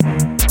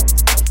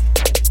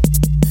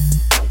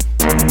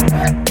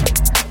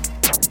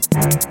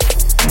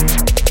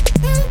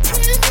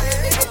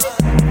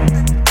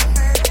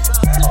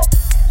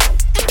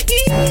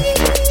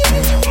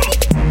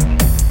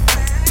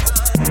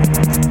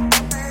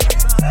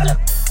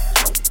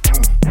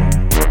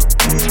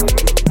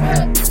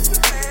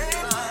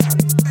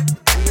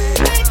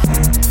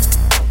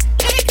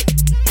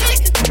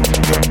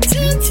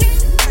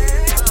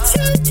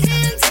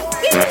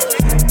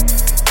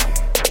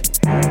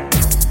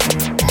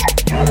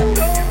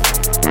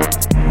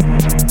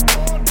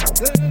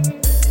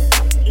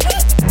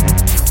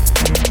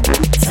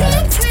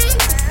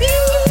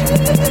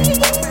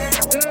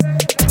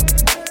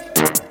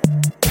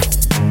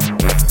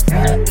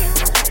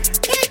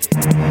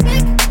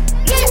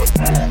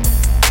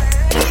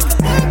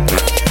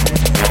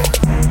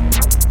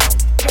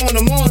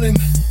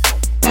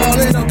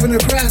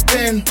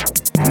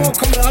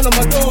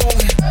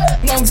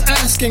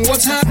asking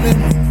what's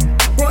happening.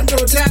 Front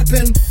door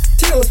tapping,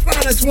 Tio's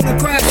finest wanna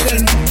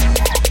crashing.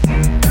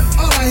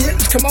 All I hear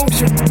is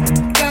commotion.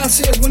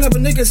 Downstairs whenever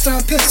niggas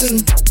start pissing.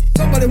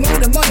 Somebody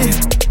wanted the money.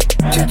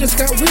 Shit just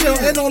got real,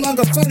 ain't no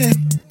longer funny.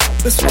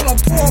 The smell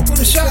of pork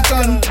with a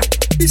shotgun.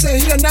 He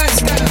said he a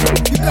nice guy,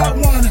 you got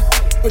one.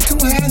 With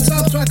two hands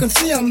up so I can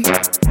see him.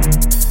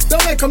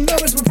 Don't make him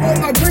nervous before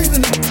my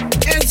breathing.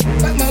 Ends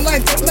like my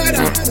life don't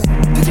matter.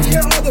 Did you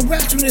hear all the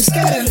raps when they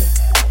scattered?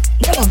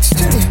 Hold on,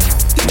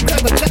 steady. You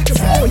grab a jacket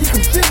before you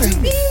can feel it.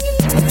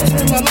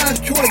 In my life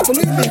choice,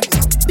 believe me.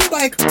 You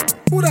like,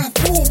 who that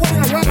fool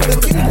running around with a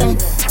kingdom?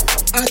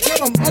 I tell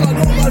him all I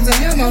know about is a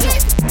hammer.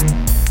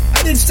 I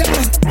didn't stand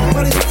up,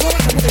 but it's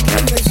hard with a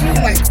kingdom. She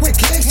like quick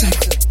cancer.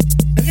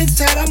 And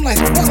inside I'm like,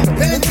 fuck the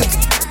banter.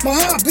 My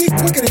heart beat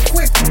quicker than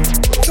quick.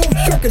 So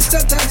shook and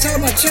stepped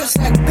outside my chest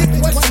like, bitch,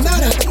 what's the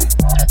matter?